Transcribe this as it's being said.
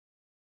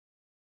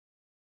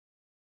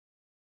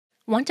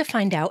Want to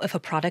find out if a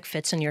product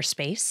fits in your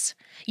space?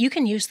 You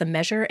can use the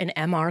Measure and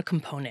MR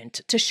component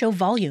to show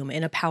volume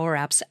in a Power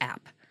Apps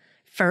app.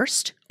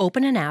 First,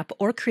 open an app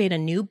or create a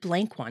new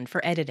blank one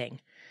for editing.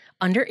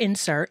 Under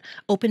Insert,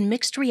 open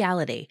Mixed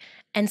Reality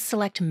and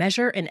select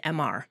Measure and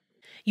MR.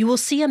 You will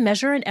see a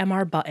Measure and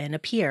MR button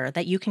appear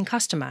that you can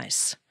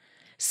customize.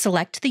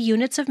 Select the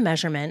units of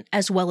measurement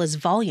as well as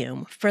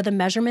volume for the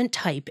measurement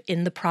type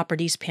in the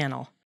Properties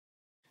panel.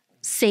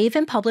 Save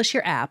and publish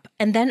your app,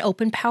 and then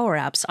open Power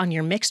Apps on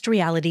your mixed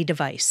reality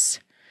device.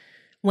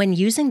 When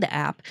using the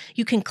app,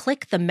 you can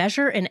click the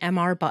Measure and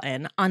MR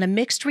button on a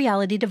mixed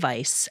reality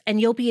device, and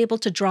you'll be able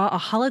to draw a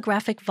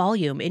holographic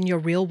volume in your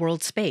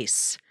real-world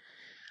space.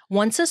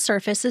 Once a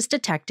surface is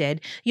detected,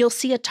 you'll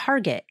see a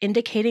target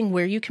indicating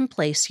where you can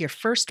place your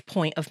first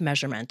point of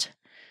measurement.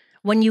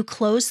 When you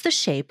close the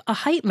shape, a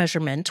height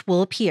measurement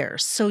will appear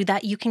so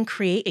that you can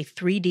create a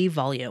 3D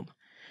volume.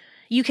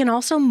 You can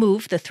also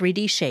move the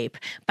 3D shape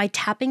by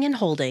tapping and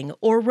holding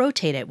or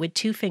rotate it with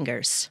 2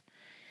 fingers.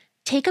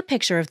 Take a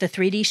picture of the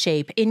 3D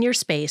shape in your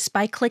space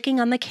by clicking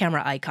on the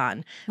camera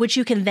icon, which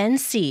you can then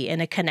see in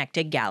a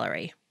connected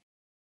gallery.